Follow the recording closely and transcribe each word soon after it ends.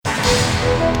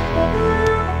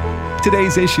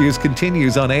Today's Issues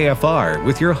continues on AFR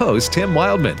with your host, Tim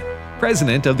Wildman,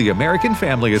 President of the American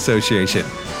Family Association.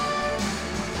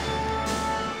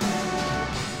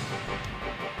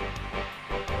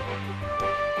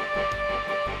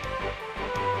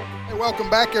 Welcome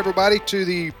back, everybody, to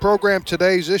the program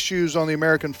Today's Issues on the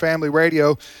American Family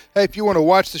Radio. Hey, if you want to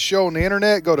watch the show on the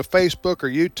internet, go to Facebook or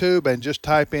YouTube and just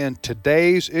type in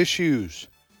Today's Issues.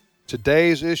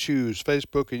 Today's Issues,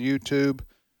 Facebook and YouTube.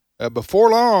 Before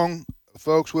long,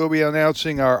 folks, we'll be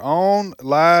announcing our own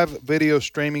live video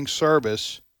streaming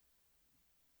service.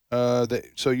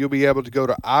 So you'll be able to go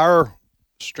to our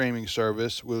streaming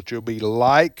service, which will be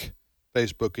like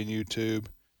Facebook and YouTube.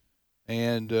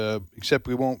 And except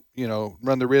we won't,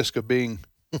 run the risk of being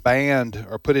banned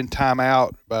or put in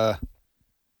timeout by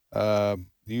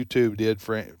YouTube did,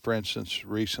 for instance,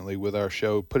 recently with our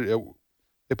show.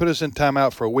 They put us in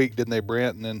timeout for a week, didn't they,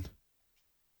 Brent? And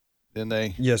then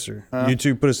they? Yes, sir.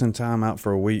 YouTube put us in timeout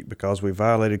for a week because we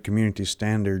violated community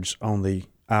standards on the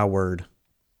I word.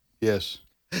 Yes.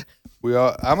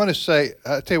 I'm going to say,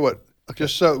 I'll tell you what,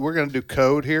 just so we're going to do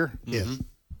code here. Yes.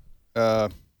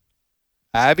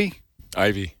 Ivy.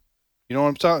 You know what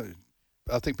I'm talking?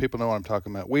 I think people know what I'm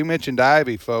talking about. We mentioned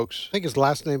Ivy, folks. I think his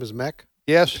last name is Mech.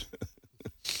 Yes.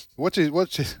 What's his?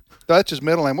 That's his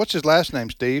middle name. What's his last name,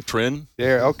 Steve? Trin.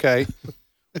 Yeah. Okay.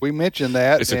 We mentioned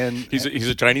that, he's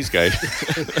a Chinese guy.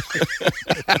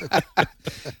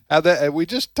 We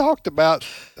just talked about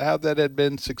how that had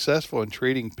been successful in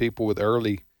treating people with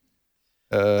early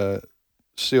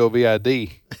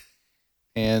COVID,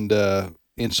 and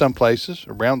in some places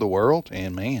around the world.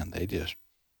 And man, they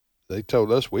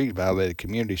told us we violated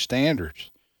community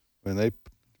standards when they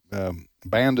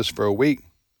banned us for a week,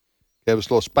 gave us a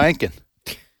little spanking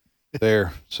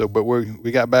there. So, but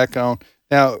we got back on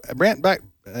now. Brent, back.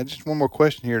 Just one more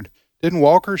question here. Didn't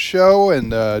Walker's show and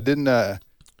didn't Yes,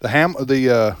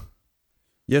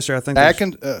 sir. I think I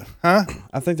think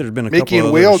there's been a Mickey couple and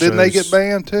of Will. other Didn't they shows. get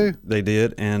banned too? They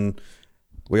did, and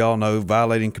we all know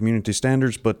violating community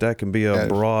standards, but that can be a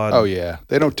broad. Oh yeah,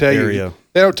 they don't tell area. you.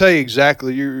 They don't tell you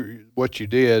exactly what you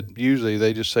did. Usually,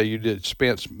 they just say you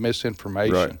spent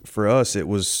misinformation. Right. For us, it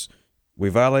was we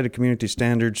violated community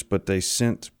standards, but they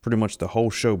sent pretty much the whole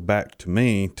show back to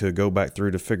me to go back through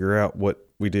to figure out what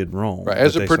we did wrong. Right.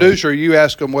 As a producer, you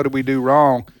ask them, what did we do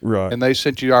wrong? Right. And they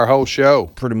sent you our whole show.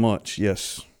 Pretty much,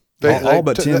 yes. All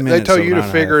but 10 minutes. They tell you to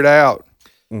figure it out.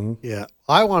 Mm-hmm. Yeah.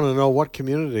 I want to know what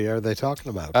community are they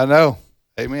talking about? I know.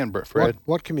 Amen, Fred.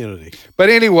 What community? But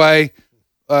anyway,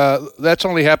 that's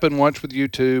only happened once with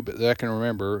YouTube that I can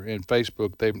remember. And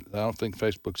Facebook, I don't think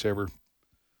Facebook's ever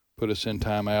put us in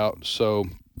timeout. So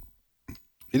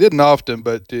it didn't often,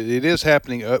 but it is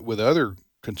happening with other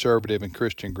conservative and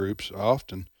Christian groups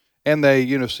often. And they,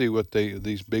 see what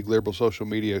these big liberal social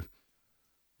media,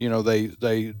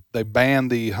 they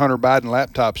banned the Hunter Biden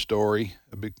laptop story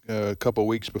a couple of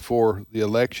weeks before the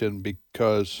election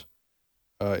because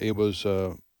it was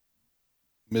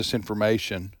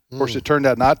misinformation. Of course, it turned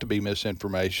out not to be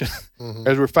misinformation. Mm-hmm.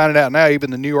 As we're finding out now, even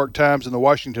the New York Times and the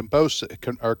Washington Post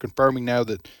are confirming now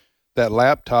that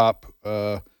laptop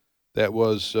that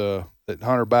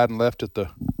Hunter Biden left at the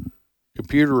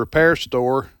computer repair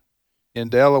store in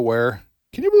Delaware.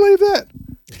 Can you believe that?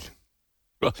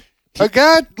 Well, a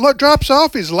guy drops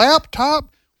off his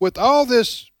laptop with all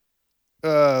this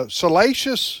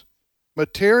salacious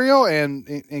material and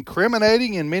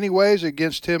incriminating in many ways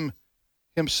against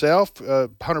himself.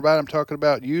 Hunter Biden, I'm talking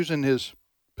about using his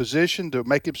position to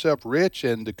make himself rich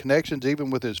and the connections even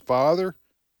with his father.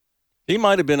 He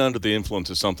might have been under the influence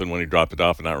of something when he dropped it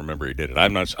off, and I remember he did it.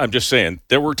 I'm just saying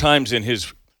there were times in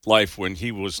his life when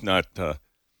he was not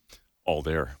all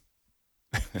there.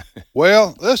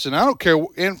 Well, listen, I don't care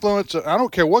what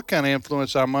kind of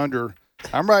influence I'm under.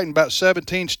 I'm writing about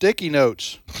 17 sticky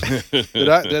notes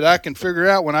that I can figure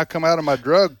out when I come out of my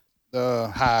drug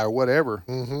high or whatever.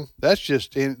 Mm-hmm. That's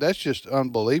just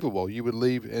unbelievable. You would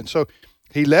leave, and so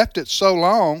he left it so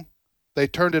long, they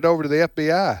turned it over to the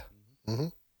FBI. Mm-hmm.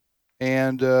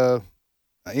 And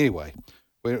anyway,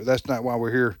 that's not why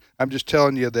we're here. I'm just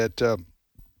telling you that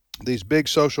these big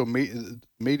social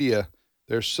media,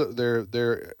 they're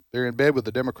in bed with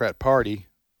the Democrat Party.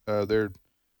 They're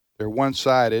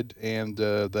one-sided, and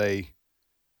they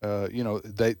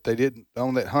didn't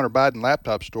own that Hunter Biden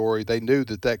laptop story. They knew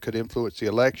that could influence the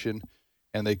election,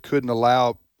 and they couldn't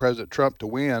allow President Trump to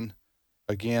win.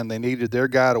 Again, they needed their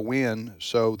guy to win,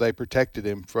 so they protected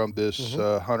him from this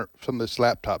from this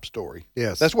laptop story.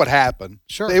 Yes, that's what happened.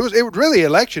 Sure, it was really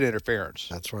election interference.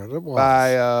 That's right, it was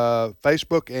by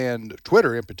Facebook and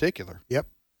Twitter in particular. Yep,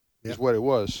 is what it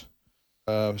was.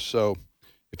 So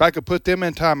if I could put them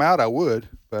in timeout, I would.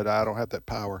 but I don't have that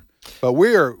power. But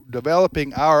we are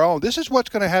developing our own. This is what's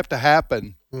going to have to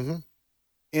happen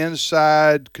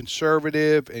inside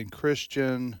conservative and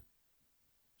Christian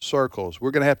circles.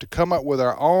 We're going to have to come up with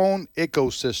our own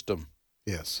ecosystem.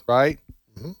 Yes. Right?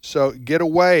 So get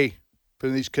away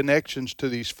from these connections to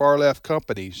these far left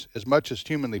companies as much as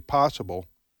humanly possible,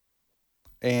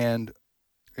 and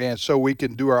so we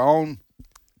can do our own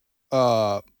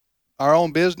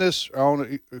business, our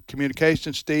own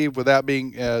communication, Steve, without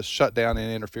being shut down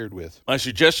and interfered with. My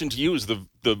suggestion to you is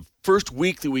the first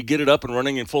week that we get it up and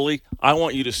running and fully, I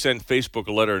want you to send Facebook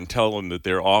a letter and tell them that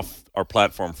they're off our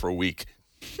platform for a week.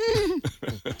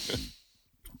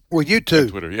 Well,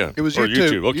 YouTube. Twitter, yeah. It was or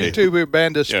YouTube. Okay. YouTube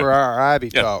banned us for our Ivy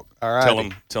talk. Our tell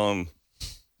Ivy. them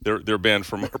they're banned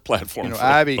from our platform for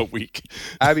Ivy, a week.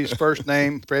 Ivy's first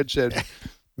name, Fred said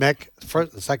Meck,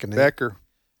 second name. Becker.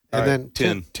 And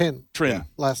then Trin.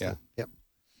 last Yeah. name. Yep.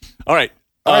 All right.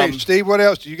 All right, Steve, what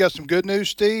else? You got some good news,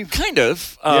 Steve? Kind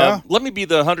of. Yeah? Let me be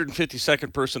the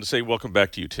 152nd person to say welcome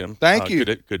back to you, Tim. Thank you.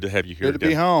 Good to have you here Good to again.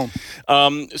 be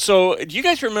home. So do you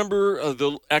guys remember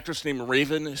the actress named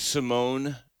Raven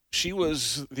Simone? She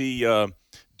was the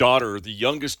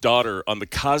youngest daughter on the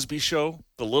Cosby Show,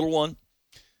 the little one.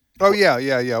 Oh, yeah.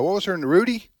 What was her name?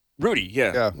 Rudy? Rudy,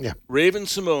 yeah. Raven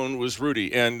Simone was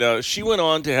Rudy, and she went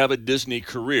on to have a Disney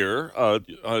career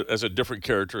as a different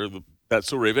character. That's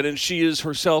so Raven, and she is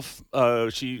herself.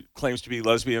 She claims to be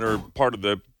lesbian or part of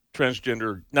the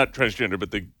not transgender,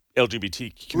 but the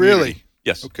LGBT community. Really?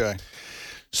 Yes. Okay.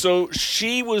 So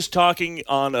she was talking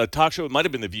on a talk show. It might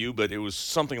have been The View, but it was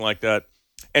something like that.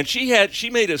 And she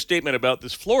made a statement about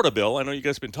this Florida bill. I know you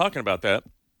guys have been talking about that.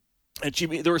 And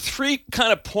there were three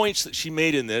kind of points that she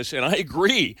made in this, and I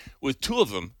agree with two of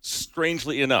them,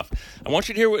 strangely enough. I want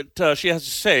you to hear what she has to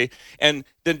say, and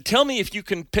then tell me if you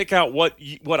can pick out what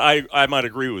I might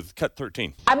agree with. Cut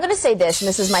 13. I'm going to say this, and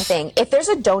this is my thing. If there's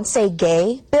a don't say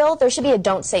gay bill, there should be a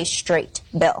don't say straight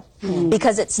bill,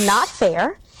 because it's not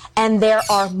fair. And there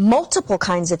are multiple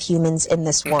kinds of humans in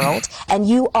this world, and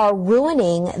you are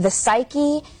ruining the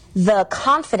psyche, the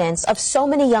confidence of so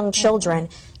many young children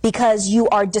because you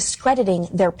are discrediting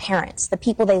their parents, the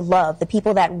people they love, the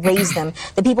people that raise them,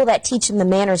 the people that teach them the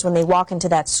manners when they walk into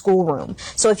that schoolroom.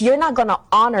 So if you're not going to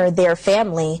honor their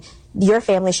family, your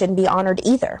family shouldn't be honored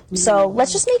either. So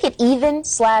let's just make it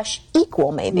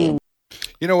even/equal, maybe.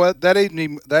 You know what? That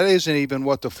isn't even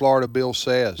what the Florida bill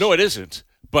says. No, it isn't.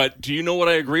 But do you know what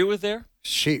I agree with there?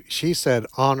 She said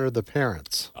honor the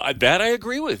parents. That I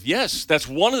agree with. Yes, that's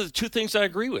one of the two things I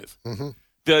agree with.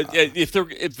 If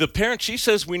the parent, she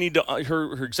says we need to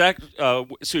her exact. So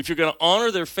if you're going to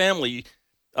honor their family,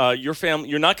 you're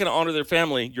not going to honor their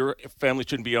family. Your family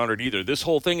shouldn't be honored either. This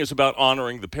whole thing is about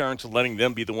honoring the parents and letting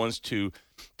them be the ones to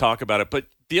talk about it. But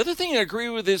the other thing I agree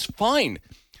with is fine.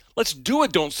 Let's do a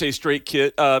don't say straight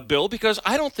bill, because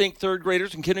I don't think third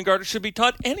graders and kindergartners should be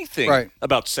taught anything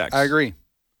about sex. I agree.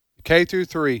 K through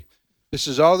 3. This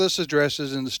is all this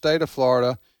addresses in the state of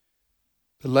Florida.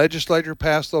 The legislature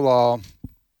passed the law.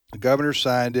 The governor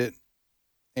signed it,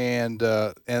 and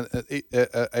a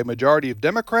majority of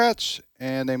Democrats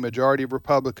and a majority of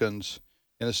Republicans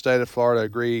in the state of Florida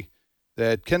agree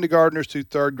that kindergartners through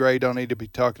third grade don't need to be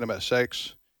talking about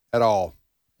sex at all,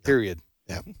 period.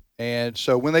 Yeah. And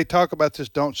so when they talk about this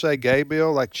don't say gay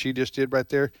bill, like she just did right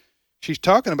there, she's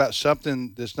talking about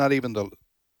something that's not even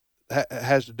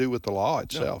has to do with the law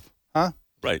itself. No. Huh?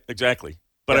 Right, exactly.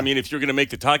 But, I mean, if you're going to make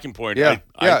the talking point. No,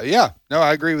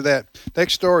 I agree with that.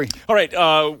 Next story. All right.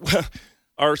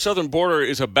 Our southern border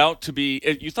is about to be,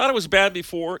 you thought it was bad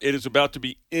before, it is about to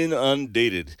be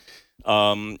inundated.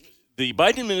 The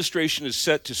Biden administration is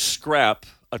set to scrap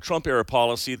a Trump-era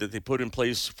policy that they put in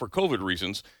place for COVID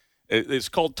reasons. It's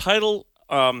called Title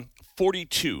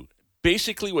 42.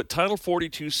 Basically, what Title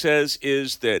 42 says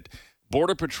is that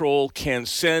Border Patrol can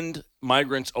send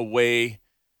migrants away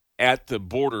at the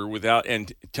border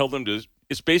and tell them to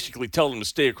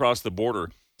stay across the border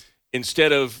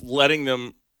instead of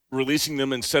releasing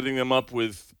them and setting them up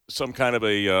with some kind of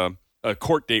a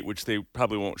court date, which they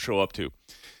probably won't show up to.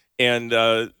 And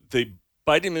the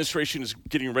Biden administration is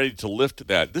getting ready to lift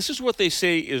that. This is what they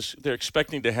say is they're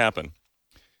expecting to happen.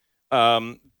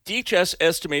 DHS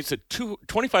estimates that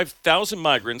 25,000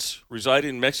 migrants reside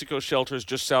in Mexico shelters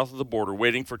just south of the border,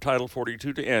 waiting for Title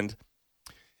 42 to end.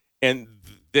 And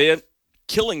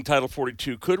killing Title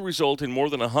 42 could result in more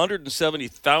than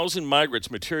 170,000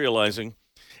 migrants materializing.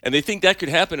 And they think that could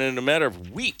happen in a matter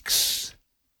of weeks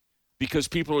because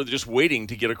people are just waiting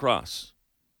to get across.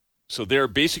 So they're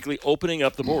basically opening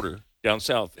up the border down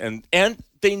south. And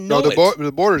they know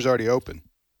the border's already open.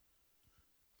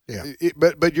 Yeah.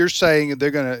 But you're saying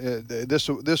they're going to this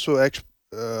will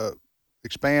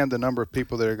expand the number of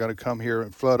people that are going to come here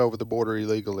and flood over the border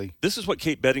illegally. This is what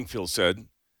Kate Bedingfield said,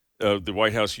 the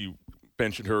White House, you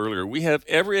mentioned her earlier. We have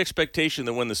every expectation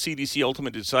that when the CDC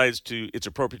ultimately decides it's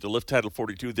appropriate to lift Title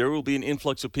 42, there will be an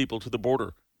influx of people to the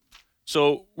border.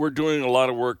 So we're doing a lot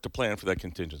of work to plan for that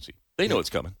contingency. They know it's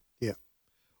coming. Yeah.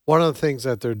 One of the things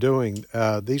that they're doing,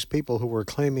 these people who were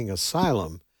claiming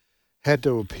asylum had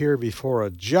to appear before a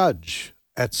judge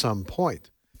at some point.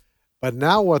 But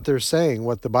now what they're saying,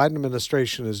 what the Biden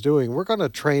administration is doing, we're going to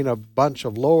train a bunch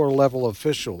of lower level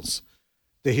officials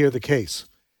to hear the case.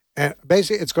 And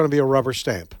basically, it's going to be a rubber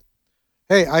stamp.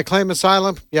 Hey, I claim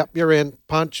asylum. Yep, you're in.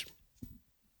 Punch.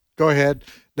 Go ahead.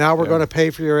 Now we're going to pay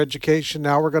for your education.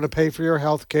 Now we're going to pay for your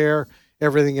health care,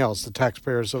 everything else, the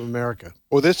taxpayers of America.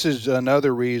 Well, this is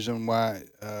another reason why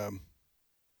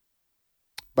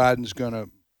Biden's going to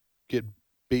get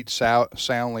beat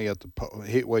soundly at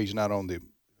the well, he's not on the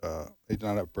he's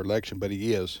not up for election, but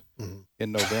he is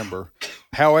in November.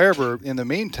 However, in the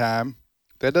meantime,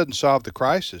 that doesn't solve the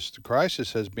crisis. The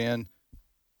crisis has been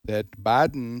that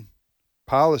Biden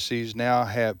policies now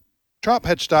have – Trump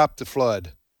had stopped the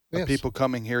flood of people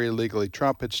coming here illegally.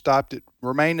 Trump had stopped it,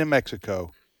 remained in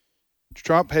Mexico.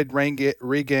 Trump had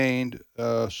regained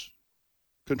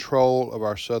control of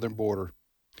our southern border.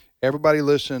 Everybody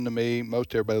listening to me,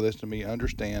 most everybody listening to me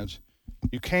understands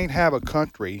you can't have a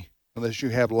country unless you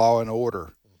have law and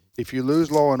order. If you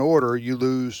lose law and order, you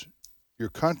lose your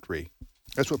country.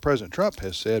 That's what President Trump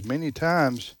has said many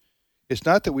times. It's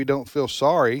not that we don't feel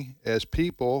sorry as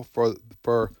people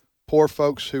for poor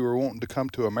folks who are wanting to come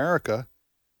to America,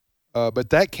 but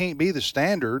that can't be the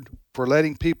standard for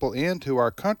letting people into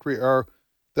our country, or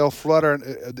they'll flood our.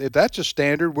 If that's a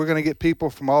standard, we're going to get people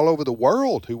from all over the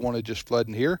world who want to just flood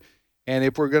in here. And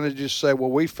if we're going to just say, well,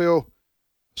 we feel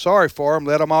sorry for them,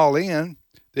 let them all in,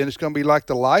 then it's going to be like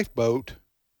the lifeboat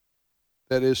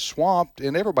that is swamped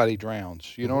and everybody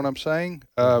drowns. You know what I'm saying?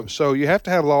 So you have to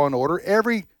have law and order.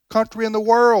 Every country in the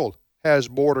world has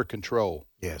border control.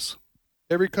 Yes.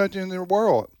 Every country in the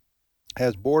world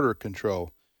has border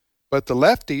control. But the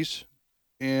lefties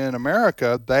in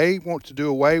America, they want to do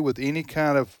away with any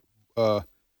kind of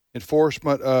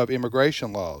enforcement of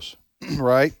immigration laws,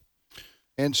 right?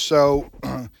 And so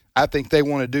I think they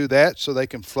want to do that so they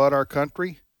can flood our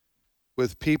country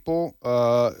with people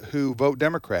who vote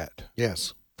Democrat.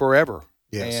 Yes. Forever.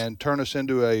 Yes. And turn us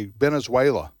into a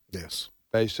Venezuela. Yes.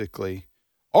 Basically.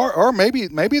 Or maybe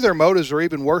their motives are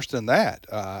even worse than that.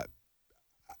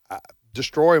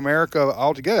 Destroy America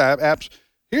altogether.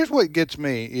 Here's what gets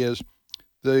me is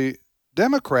the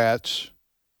Democrats,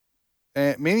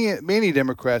 and many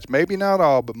Democrats, maybe not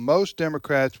all, but most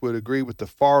Democrats would agree with the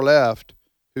far left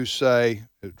who say,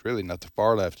 it's really not the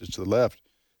far left, it's the left,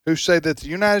 who say that the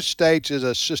United States is a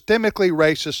systemically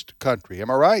racist country.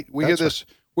 Am I right? We hear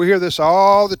this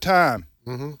all the time.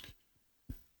 Mm-hmm.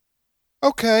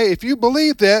 Okay, if you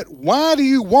believe that, why do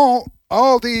you want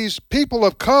all these people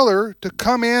of color to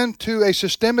come into a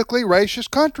systemically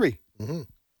racist country? Mm-hmm.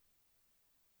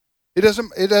 It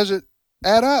doesn't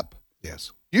add up.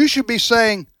 Yes. You should be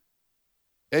saying,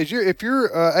 if you're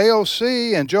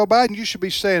AOC and Joe Biden, you should be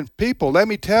saying, people, let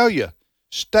me tell you,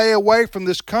 stay away from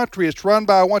this country. It's run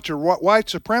by a bunch of white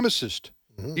supremacists.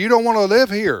 Mm-hmm. You don't want to live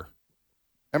here.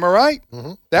 Am I right?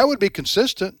 Mm-hmm. That would be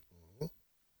consistent.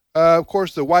 Of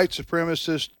course, the white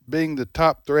supremacist being the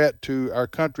top threat to our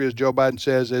country, as Joe Biden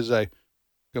says, is a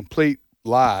complete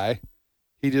lie.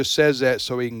 He just says that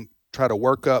so he can try to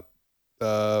work up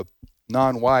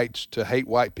non-whites to hate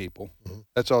white people. Mm-hmm.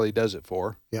 That's all he does it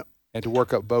for. Yep. And to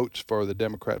work up votes for the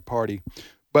Democrat Party.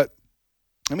 But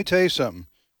let me tell you something.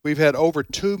 We've had over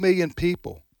 2 million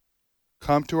people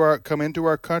come into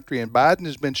our country, and Biden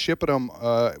has been shipping them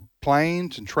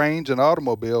planes and trains and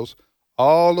automobiles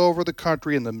all over the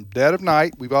country in the dead of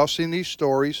night. We've all seen these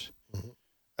stories.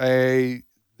 Mm-hmm.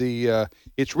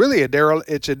 It's really a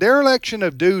dereliction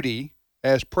of duty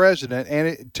as president,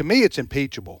 and to me, it's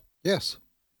impeachable. Yes,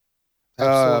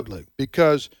 absolutely.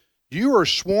 Because you are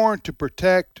sworn to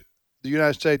protect the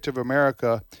United States of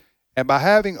America, and by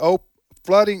having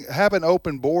having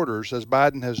open borders, as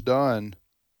Biden has done,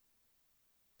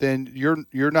 then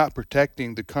you're not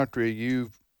protecting the country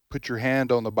you've put your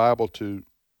hand on the Bible to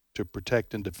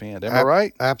protect and defend. Am I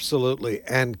right? Absolutely.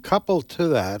 And coupled to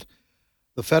that,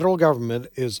 the federal government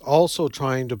is also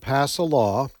trying to pass a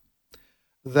law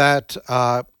that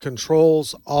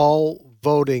controls all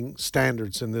voting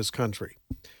standards in this country.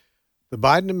 The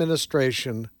Biden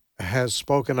administration has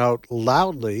spoken out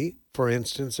loudly, for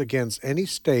instance, against any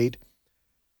state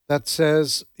that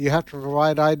says you have to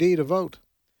provide ID to vote.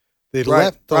 The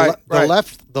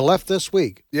left this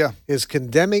week Yeah. is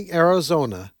condemning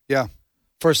Arizona. Yeah.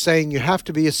 for saying you have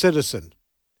to be a citizen.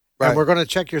 Right. And we're going to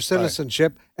check your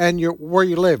citizenship and where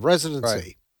you live,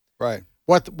 residency. Right.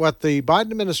 What the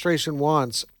Biden administration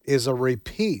wants is a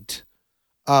repeat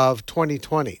of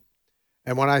 2020.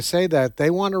 And when I say that,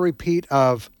 they want a repeat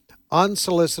of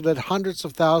unsolicited hundreds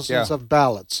of thousands of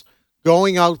ballots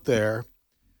going out there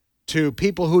to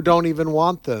people who don't even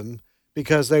want them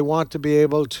because they want to be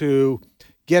able to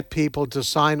get people to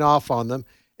sign off on them.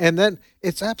 And then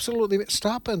it's absolutely,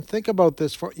 stop and think about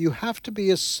this. You have to be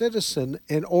a citizen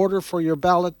in order for your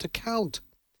ballot to count.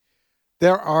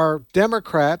 There are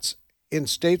Democrats in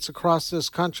states across this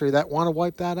country that want to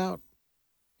wipe that out.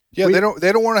 Yeah,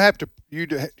 they don't want to have to you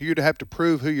to have to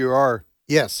prove who you are.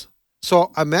 Yes.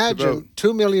 So imagine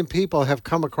 2 million people have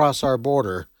come across our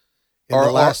border in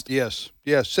the last since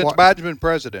Biden's been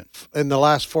president. In the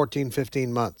last 14,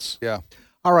 15 months. Yeah.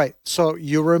 All right. So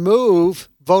you remove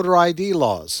voter ID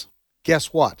laws. Guess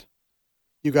what?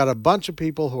 You got a bunch of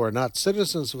people who are not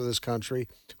citizens of this country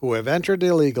who have entered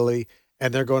illegally,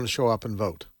 and they're going to show up and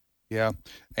vote. Yeah,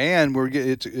 and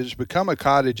it's become a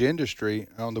cottage industry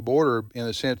on the border in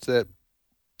the sense that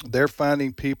they're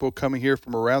finding people coming here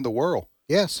from around the world.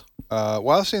 Yes.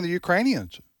 I've seen the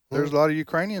Ukrainians. There's a lot of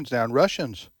Ukrainians now and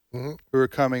Russians who are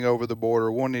coming over the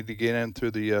border wanting to get in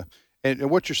through the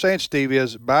and what you're saying, Steve,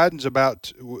 is Biden's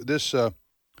about this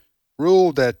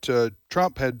rule that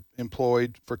Trump had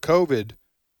employed for COVID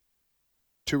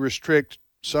to restrict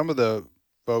some of the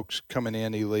folks coming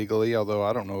in illegally, although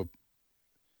I don't know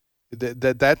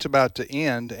that's about to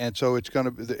end, and so it's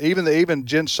going to even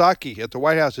Jen Psaki at the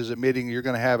White House is admitting you're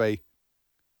going to have a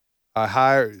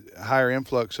higher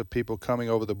influx of people coming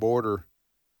over the border.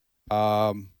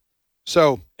 And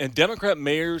Democrat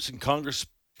mayors and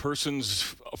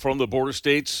congresspersons from the border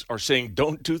states are saying,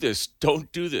 "Don't do this.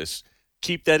 Don't do this.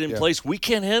 Keep that in place. We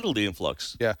can't handle the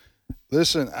influx." Yeah,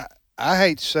 listen, I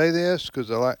hate to say this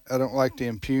because I don't like to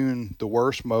impugn the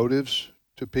worst motives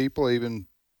to people, even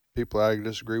people I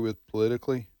disagree with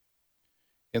politically.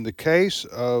 In the case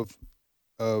of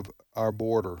our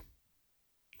border,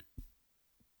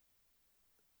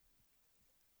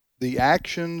 the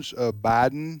actions of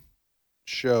Biden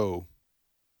show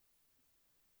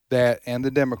that, and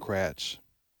the Democrats,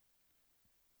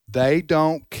 they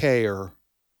don't care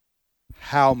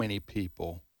how many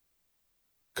people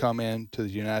come into the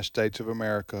United States of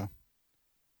America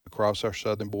across our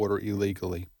southern border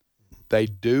illegally. They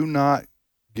do not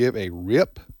give a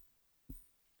rip.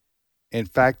 In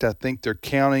fact, I think they're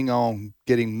counting on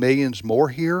getting millions more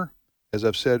here, as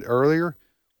I've said earlier,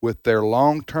 with their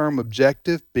long-term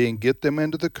objective being get them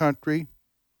into the country,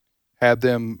 have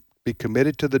them be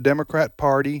committed to the Democrat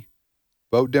Party,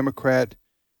 vote Democrat,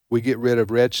 we get rid of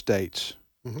red states.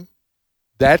 Mm-hmm.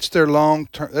 That's their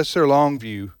long-term. That's their long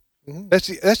view. Mm-hmm.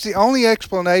 That's the only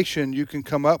explanation you can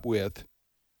come up with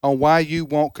on why you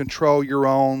won't control your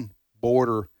own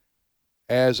border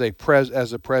as a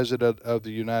president of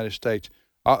the United States.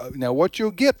 Now, what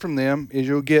you'll get from them is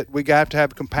we have to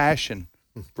have compassion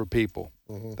for people.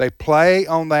 Mm-hmm. They play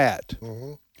on that.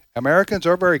 Mm-hmm. Americans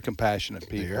are very compassionate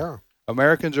people. Yeah.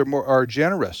 Americans are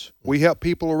generous. We help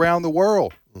people around the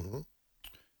world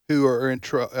who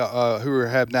are who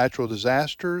have natural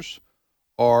disasters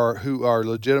or who are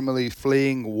legitimately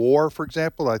fleeing war, for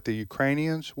example, like the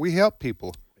Ukrainians. We help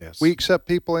people. Yes. We accept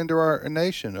people into our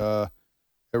nation,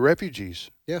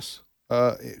 refugees. Yes.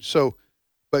 But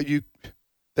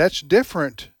that's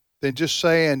different than just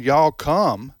saying y'all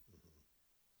come,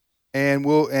 and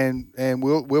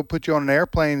we'll put you on an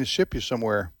airplane and ship you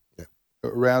somewhere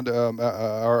around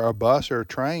or a bus or a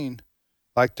train,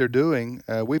 like they're doing.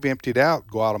 We've emptied out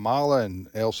Guatemala and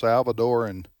El Salvador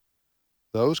and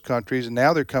those countries, and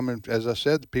now they're coming. As I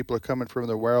said, the people are coming from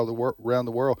around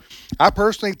the world. I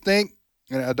personally think,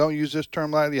 and I don't use this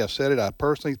term lightly, I said it. I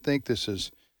personally think this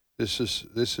is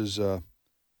a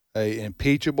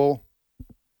impeachable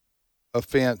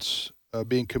offense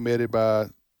being committed by,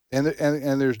 and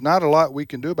there's not a lot we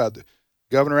can do about it.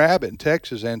 Governor Abbott in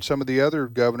Texas and some of the other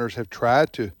governors have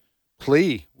tried to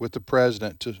plea with the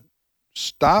president to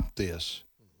stop this,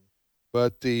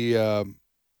 but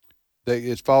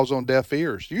it falls on deaf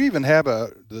ears. You even have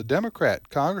the Democrat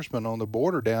congressman on the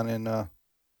border down in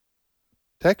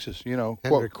Texas.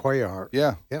 Henry Cuellar.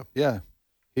 Yeah.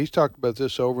 He's talked about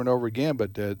this over and over again,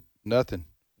 but nothing.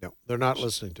 No, they're not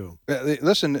listening to him.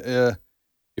 Listen,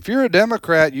 if you're a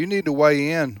Democrat, you need to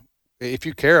weigh in. If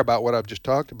you care about what I've just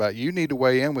talked about, you need to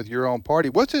weigh in with your own party.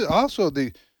 What's it also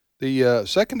the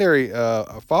secondary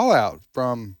fallout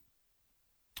from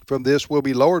this will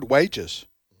be lowered wages,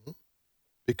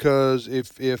 because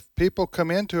if people come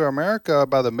into America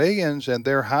by the millions and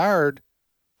they're hired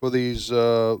for these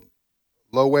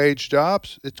low-wage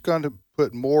jobs, it's going to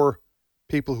put more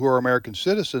people who are American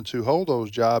citizens who hold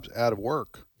those jobs out of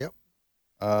work. Yep.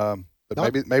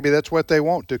 But maybe that's what they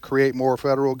want, to create more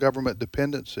federal government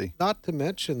dependency. Not to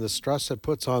mention the stress it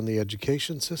puts on the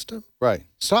education system. Right.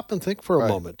 Stop and think for a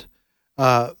moment.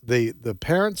 The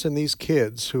parents and these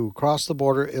kids who cross the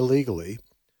border illegally,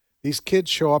 these kids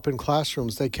show up in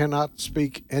classrooms. They cannot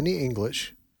speak any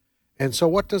English. And so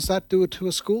what does that do to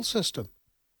a school system?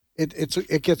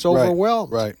 It gets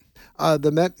overwhelmed. Right.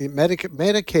 The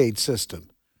Medicaid system,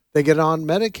 they get on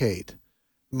Medicaid.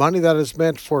 Money that is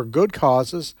meant for good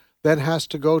causes then has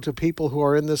to go to people who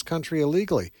are in this country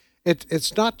illegally.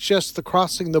 It's not just the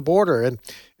crossing the border. And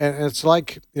it's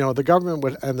like, the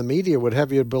government and the media would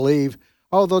have you believe,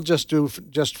 oh, they'll just do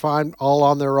just fine all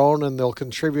on their own and they'll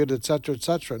contribute, et cetera, et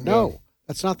cetera. No,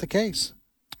 that's not the case.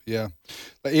 Yeah.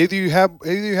 Either you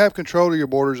have control of your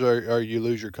borders or you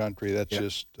lose your country. That's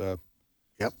just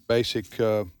basic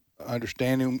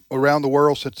understanding around the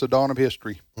world since the dawn of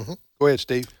history. Mm-hmm. Go ahead,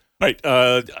 Steve. Right.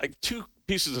 Two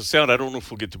pieces of sound. I don't know if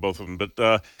we'll get to both of them, but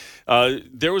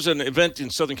there was an event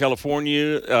in Southern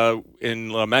California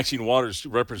in Maxine Waters,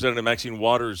 Representative Maxine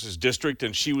Waters' district,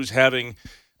 and she was having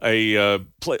a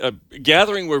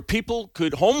gathering where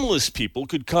homeless people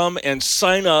could come and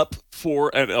sign up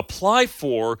for and apply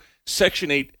for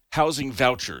Section 8 housing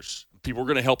vouchers. People were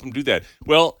going to help them do that.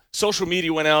 Well, social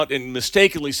media went out and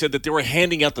mistakenly said that they were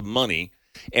handing out the money,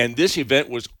 and this event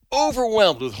was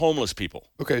overwhelmed with homeless people.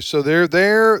 Okay, so they're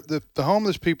there, the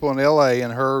homeless people in L.A.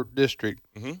 in her district,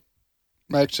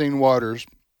 Maxine Waters,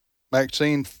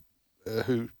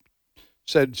 who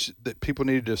said that people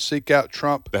needed to seek out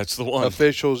Trump That's the one.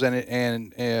 officials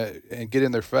and get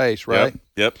in their face, right?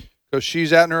 Yep. Because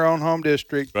she's out in her own home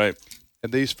district, Right.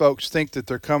 and these folks think that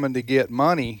they're coming to get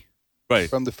money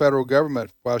from the federal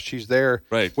government while she's there,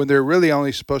 when they're really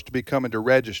only supposed to be coming to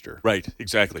register. Right,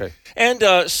 exactly. Okay.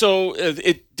 And so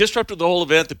it disrupted the whole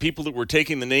event. The people that were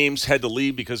taking the names had to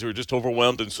leave because they were just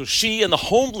overwhelmed. And so she and the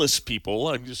homeless people,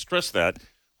 I just stress that,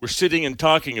 were sitting and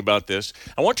talking about this.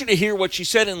 I want you to hear what she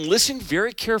said and listen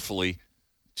very carefully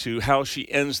to how she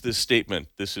ends this statement.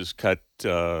 This is cut.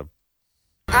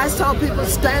 I saw people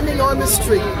standing on the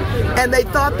street, and they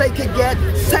thought they could get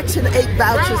Section 8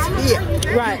 vouchers here.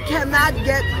 Right. You cannot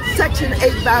get Section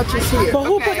 8 vouchers here. But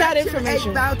who put that information?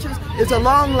 Section 8 vouchers is a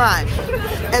long line,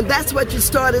 and that's what you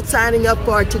started signing up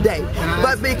for today.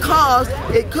 But because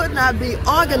it could not be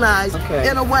organized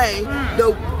in a way,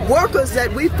 the workers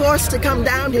that we forced to come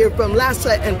down here from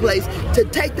Lassa and Place to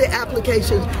take the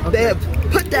applications, they have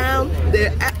put down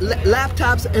their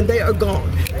laptops and they are gone.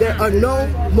 There are no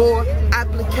more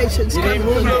applications. You didn't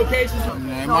move locations?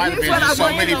 There might have been so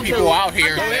many people out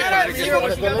here.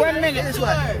 1 minute.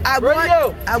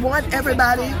 I want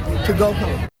everybody to go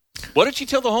home. What did she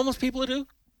tell the homeless people to do?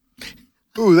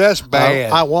 Ooh, that's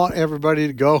bad. I want everybody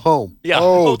to go home. Yeah.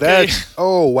 Oh, okay.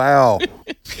 wow.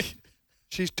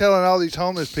 She's telling all these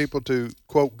homeless people to,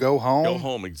 quote, go home. Go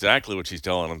home, exactly what she's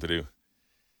telling them to do.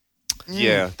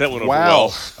 Yeah, that went over wow.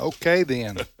 well. Okay,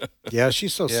 then. Yeah,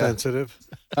 she's so sensitive.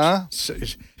 Huh?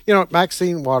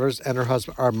 Maxine Waters and her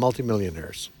husband are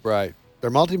multimillionaires. Right. They're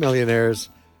multimillionaires.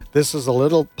 This is a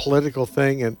little political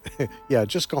thing, and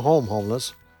just go home,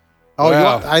 homeless. Oh,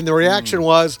 wow. And the reaction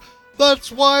was,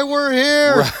 that's why we're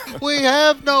here. Right. We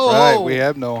have no home. Right, we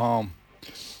have no home.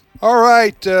 All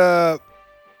right.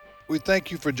 We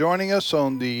thank you for joining us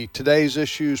on the Today's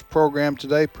Issues program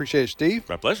today. Appreciate it, Steve.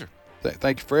 My pleasure.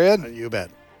 Thank you, Fred. You bet.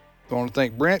 I want to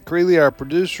thank Brent Creeley, our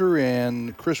producer,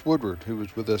 and Chris Woodward, who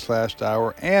was with us last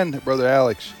hour, and Brother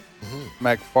Alex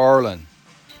McFarland.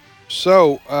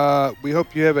 So we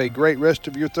hope you have a great rest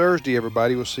of your Thursday,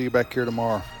 everybody. We'll see you back here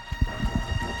tomorrow.